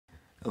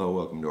Hello,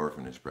 welcome to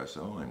Orphan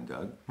Espresso. I'm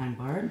Doug. I'm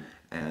Barb.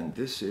 And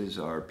this is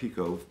our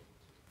Pico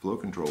flow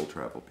control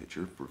travel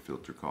pitcher for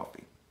filter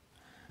coffee.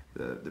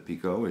 The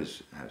Pico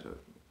has a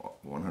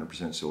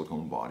 100%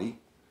 silicone body,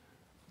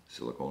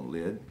 silicone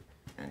lid,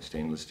 and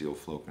stainless steel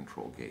flow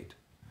control gate.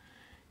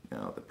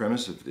 Now, the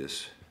premise of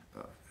this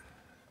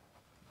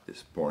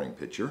pouring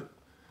pitcher,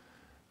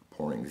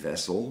 pouring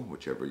vessel,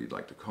 whichever you'd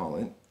like to call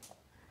it,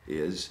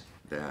 is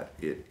that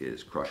it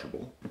is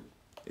crushable,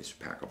 it's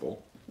packable,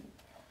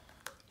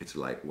 it's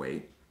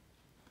lightweight,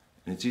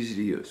 and it's easy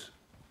to use.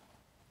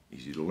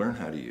 Easy to learn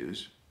how to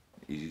use,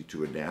 easy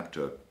to adapt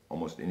to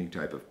almost any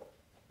type of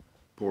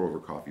pour-over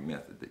coffee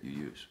method that you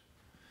use.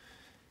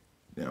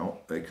 Now,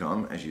 they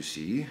come, as you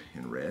see,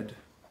 in red,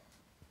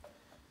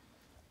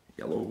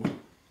 yellow,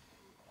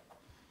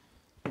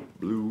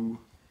 blue,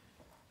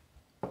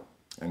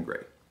 and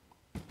gray.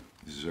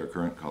 This is our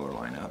current color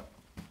lineup.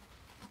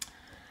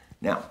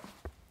 Now,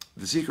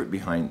 the secret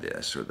behind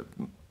this, or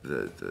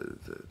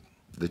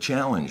the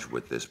challenge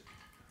with this,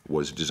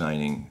 was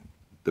designing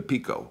the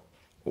Pico,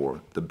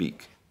 or the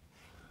beak.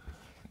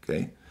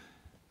 Okay?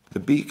 The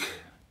beak,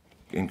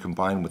 in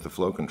combined with the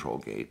flow control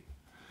gate,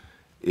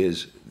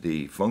 is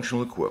the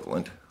functional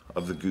equivalent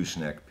of the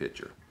gooseneck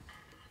pitcher.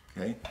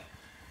 Okay?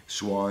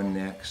 Swan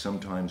neck,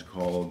 sometimes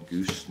called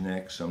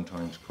gooseneck,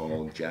 sometimes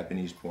called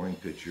Japanese pouring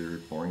pitcher,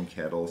 pouring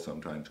kettle,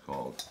 sometimes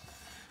called.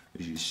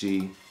 As you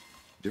see,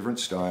 different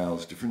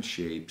styles, different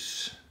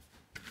shapes,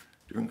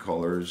 different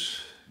colors,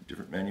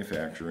 different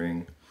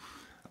manufacturing,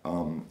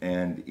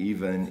 and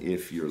even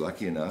if you're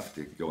lucky enough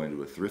to go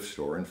into a thrift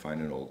store and find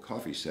an old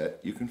coffee set,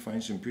 you can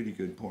find some pretty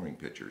good pouring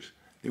pitchers.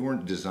 They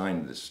weren't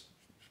designed this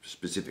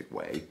specific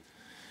way.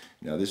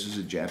 Now, this is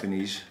a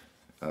Japanese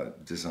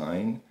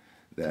design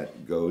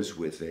that goes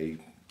with a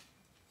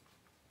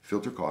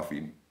filter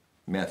coffee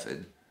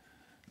method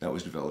that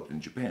was developed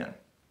in Japan.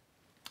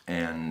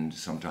 And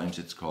sometimes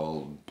it's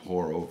called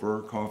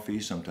pour-over coffee,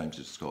 sometimes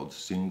it's called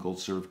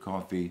single-serve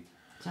coffee.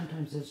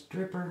 Sometimes it's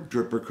dripper.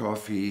 Dripper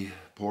coffee,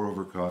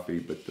 pour-over coffee,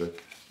 but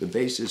the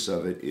basis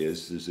of it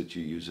is that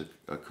you use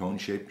a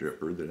cone-shaped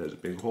dripper that has a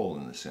big hole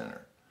in the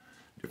center.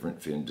 Different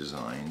fin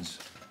designs,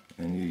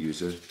 and you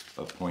use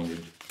a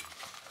pointed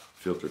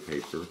filter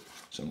paper.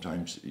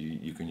 Sometimes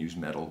you can use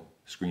metal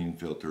screen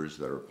filters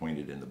that are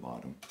pointed in the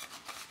bottom.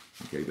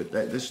 Okay, but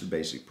this is the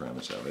basic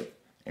premise of it.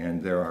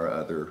 And there are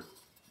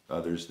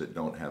others that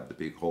don't have the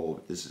big hole,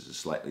 but this is a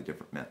slightly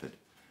different method.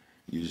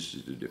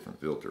 Uses a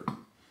different filter.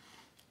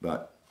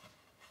 But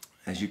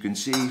as you can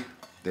see,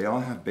 they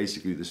all have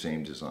basically the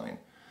same design,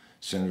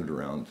 centered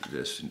around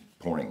this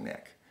pouring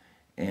neck.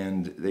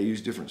 And they use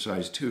different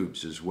size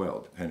tubes as well,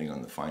 depending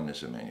on the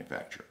fineness of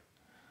manufacture.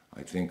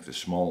 I think the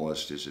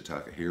smallest is a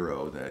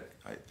Takahiro that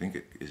I think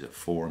it is a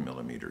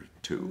 4mm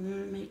tube.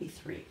 Maybe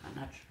 3, I'm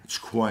not sure. It's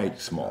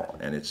quite small,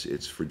 and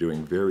it's for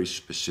doing very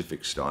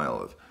specific style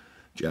of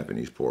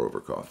Japanese pour-over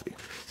coffee,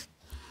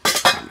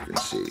 as you can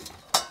see.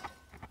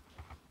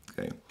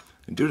 Okay.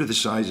 And due to the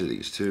size of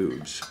these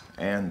tubes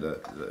and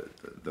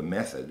the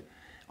method,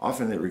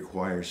 often it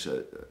requires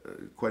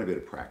quite a bit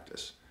of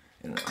practice.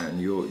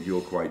 And you'll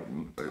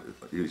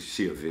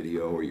see a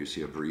video or you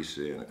see a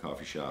barista in a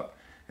coffee shop,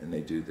 and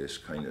they do this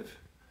kind of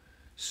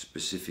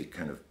specific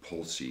kind of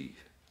pulsy,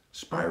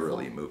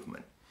 spirally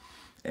movement.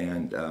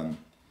 And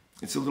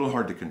it's a little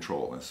hard to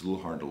control, and it's a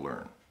little hard to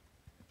learn.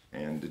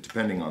 And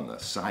depending on the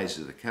size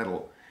of the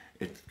kettle,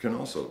 it can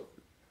also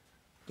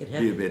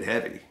be a bit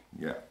heavy.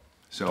 Yeah.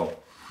 So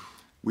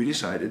we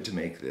decided to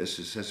make this.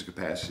 This has a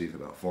capacity of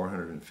about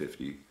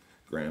 450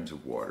 grams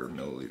of water,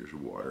 milliliters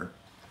of water.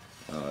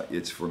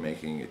 It's for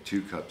making a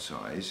 2-cup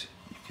size.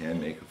 You can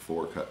make a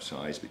 4-cup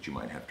size, but you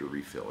might have to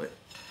refill it.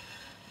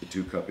 The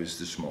 2-cup is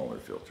the smaller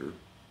filter,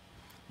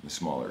 the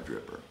smaller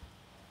dripper.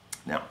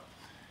 Now,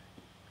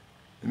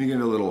 let me give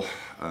you a little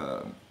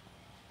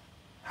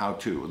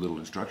how-to, a little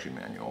instruction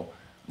manual,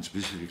 and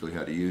specifically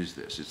how to use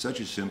this. It's such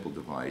a simple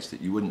device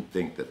that you wouldn't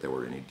think that there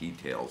were any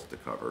details to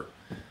cover,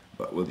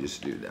 but we'll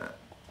just do that.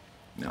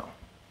 Now,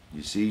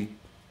 you see,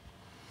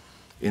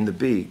 in the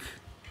beak,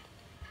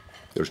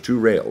 there's 2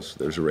 rails.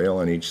 There's a rail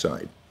on each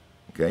side,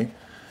 okay?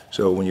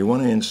 So when you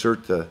want to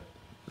insert the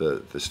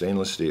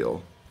stainless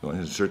steel, you want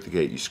to insert the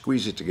gate, you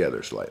squeeze it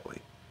together slightly.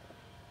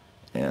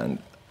 And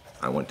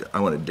I want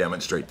to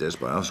demonstrate this,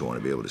 but I also want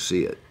to be able to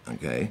see it,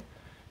 okay?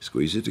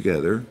 Squeeze it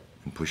together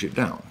and push it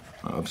down.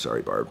 Oh, I'm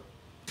sorry, Barb.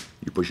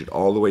 You push it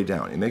all the way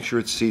down and make sure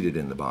it's seated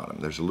in the bottom.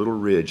 There's a little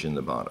ridge in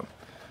the bottom.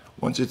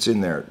 Once it's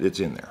in there,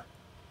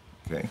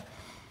 okay?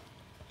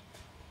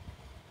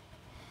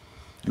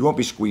 You won't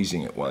be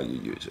squeezing it while you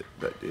use it,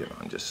 but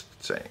I'm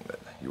just saying that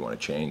you want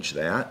to change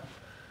that.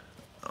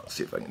 I'll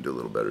see if I can do a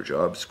little better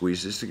job.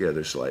 Squeeze this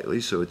together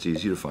slightly so it's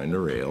easy to find the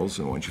rails,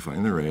 and once you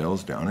find the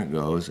rails, down it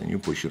goes, and you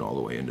push it all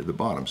the way into the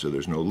bottom so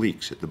there's no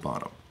leaks at the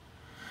bottom.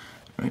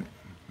 Right?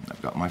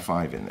 I've got my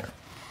 5 in there.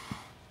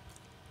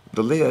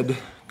 The lid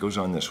goes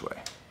on this way.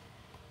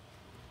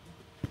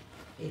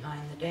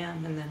 Behind the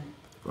dam and then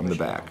from the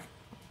back.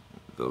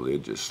 The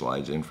lid just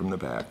slides in from the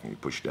back and you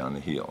push down the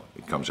heel.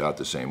 It comes out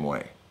the same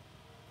way.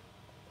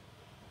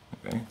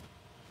 Okay?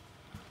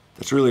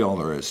 That's really all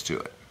there is to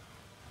it.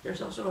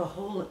 There's also a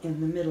hole in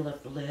the middle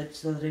of the lid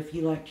so that if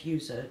you like to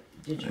use a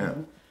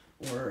digital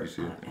or You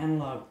see it?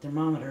 analog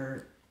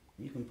thermometer,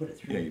 you can put it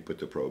through. Yeah, you put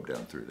the probe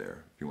down through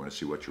there if you want to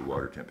see what your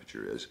water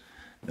temperature is.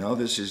 Now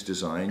this is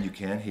designed, you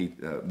can heat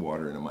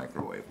water in a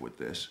microwave with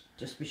this.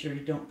 Just be sure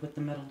you don't put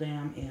the metal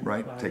dam in.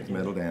 Right, while take the you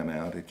do metal it. dam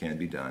out, it can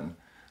be done.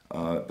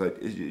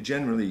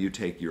 Generally you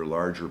take your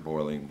larger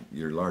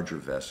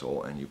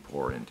vessel and you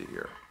pour into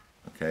here,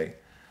 okay?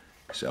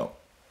 So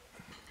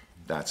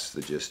that's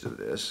the gist of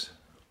this.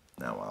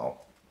 Now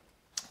I'll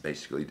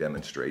basically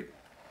demonstrate.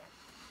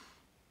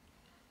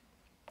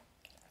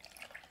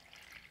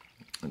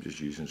 I'm just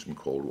using some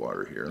cold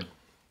water here.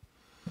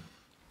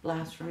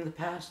 Blast from the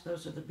past,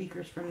 those are the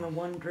beakers from the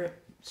one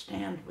drip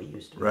stand we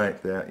used to Right,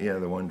 yeah,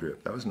 the one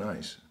drip, that was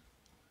nice.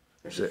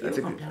 There's a few of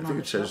them down on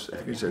the shelf I there,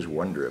 think it yeah. says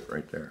one drip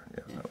right there.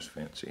 Yeah, that was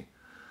fancy.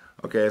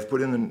 Okay, I've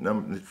put in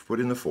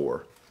the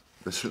 4,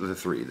 the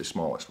 3, the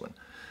smallest one.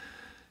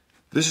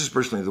 This is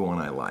personally the one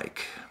I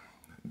like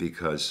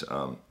because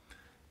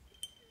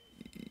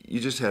you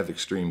just have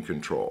extreme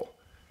control.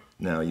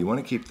 Now you want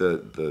to keep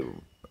the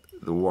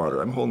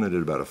water. I'm holding it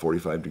at about a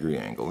 45-degree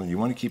angle, and you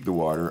want to keep the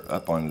water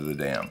up onto the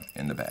dam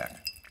in the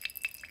back.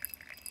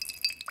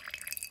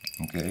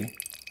 Okay.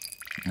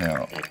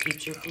 Now. That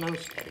keeps your flow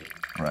steady.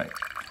 Right.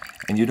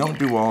 And you don't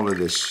do all of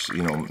this,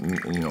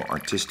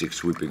 artistic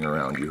swooping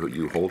around.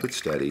 You hold it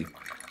steady,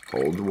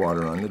 hold the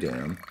water on the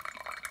dam,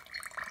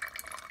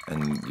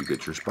 and you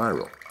get your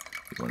spiral.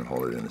 You want to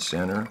hold it in the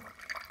center.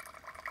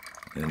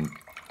 And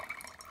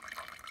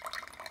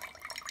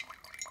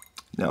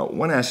now,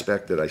 one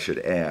aspect that I should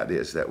add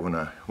is that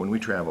when we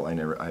travel, I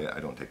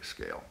don't take a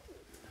scale.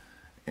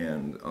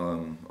 And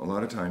a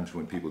lot of times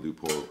when people do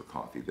pour over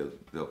coffee,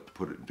 they'll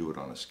do it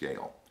on a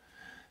scale.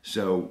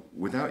 So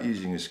without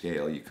using a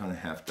scale, you kind of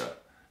have to,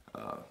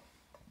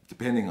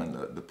 depending on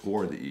the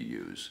pour that you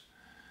use,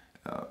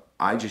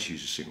 I just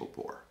use a single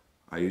pour.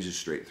 I use a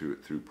straight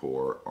through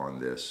pour on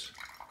this.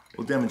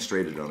 We'll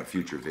demonstrate it on a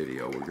future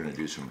video. We're going to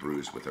do some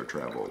brews with our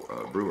travel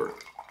brewer.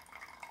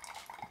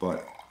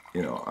 But,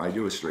 I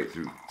do a straight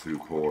through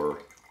pour,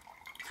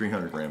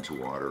 300 grams of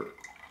water,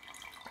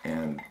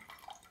 and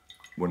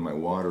when my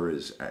water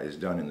is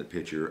done in the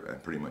pitcher,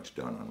 I'm pretty much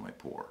done on my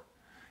pour.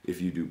 If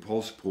you do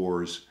pulse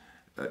pours,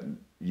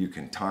 you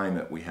can time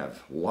it. We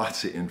have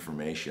lots of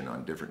information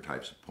on different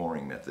types of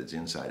pouring methods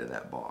inside of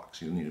that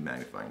box. You'll need a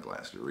magnifying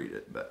glass to read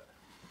it. But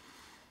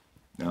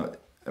now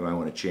I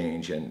want to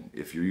change, and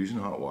if you're using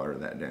hot water,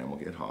 that dam will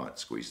get hot.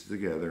 Squeeze it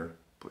together,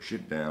 push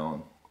it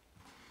down.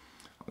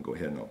 I'll go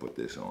ahead and I'll put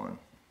this on.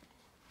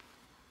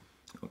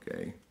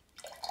 Okay.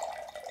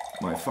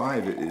 My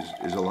 5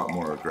 is a lot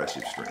more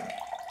aggressive stream.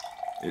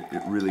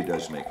 It really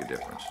does make a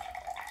difference.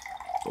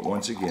 But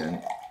once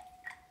again,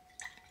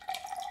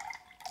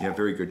 you have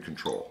very good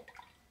control.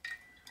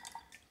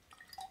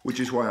 Which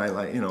is why I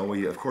like,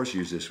 we of course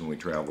use this when we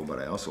travel, but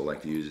I also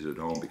like to use it at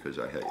home because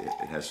it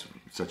has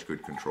such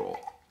good control.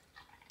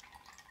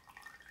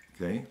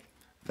 Okay,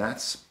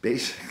 that's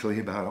basically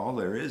about all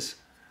there is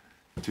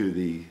to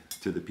the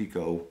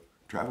Pico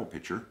travel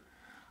pitcher.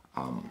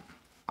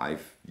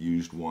 I've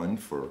used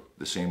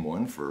the same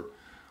one for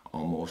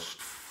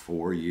almost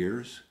 4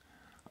 years.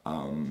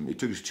 It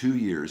took us 2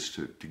 years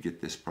to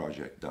get this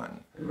project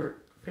done. We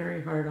worked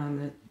very hard on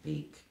the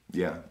beak.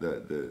 Yeah,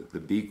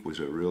 the beak was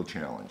a real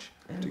challenge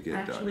to get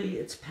done. Actually,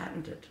 it's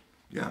patented.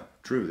 Yeah,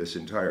 true. This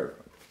entire,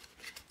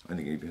 I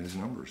think it even has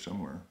numbers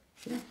somewhere.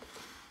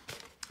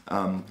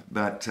 Yeah.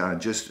 But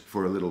just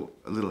for a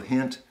little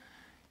hint,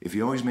 if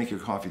you always make your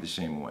coffee the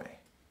same way,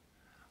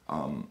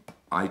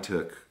 I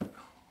took,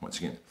 once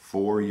again,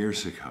 4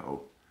 years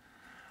ago,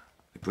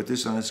 I put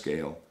this on a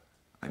scale.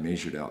 I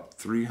measured out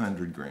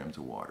 300 grams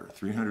of water,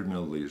 300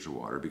 milliliters of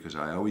water, because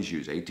I always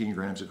use 18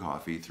 grams of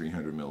coffee,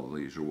 300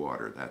 milliliters of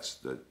water. That's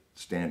the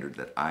standard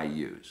that I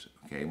use,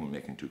 okay, when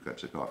making 2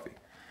 cups of coffee.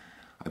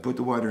 I put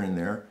the water in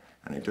there,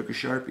 and I took a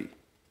Sharpie,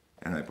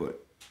 and I put,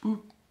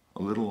 boop,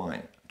 a little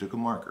line. I took a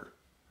marker,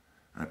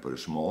 and I put a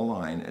small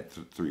line at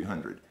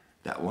 300.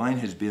 That line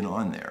has been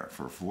on there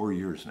for 4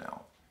 years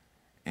now.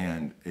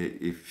 And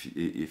if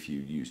you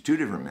use 2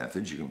 different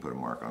methods, you can put a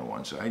mark on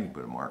one side, you can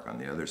put a mark on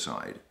the other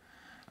side.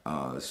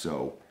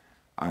 So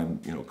I'm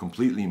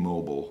completely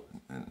mobile,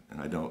 and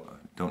I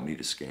don't need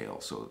a scale.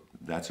 So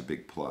that's a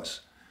big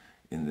plus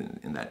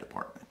in that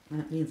department.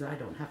 That means I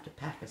don't have to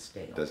pack a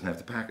scale. Doesn't have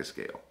to pack a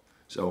scale.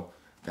 So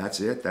that's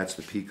it. That's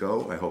the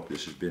Pico. I hope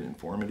this has been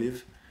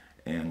informative,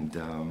 and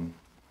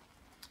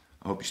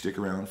I hope you stick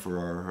around for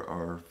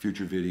our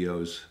future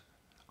videos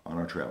on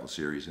our travel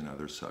series and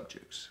other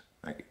subjects.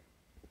 Thank you.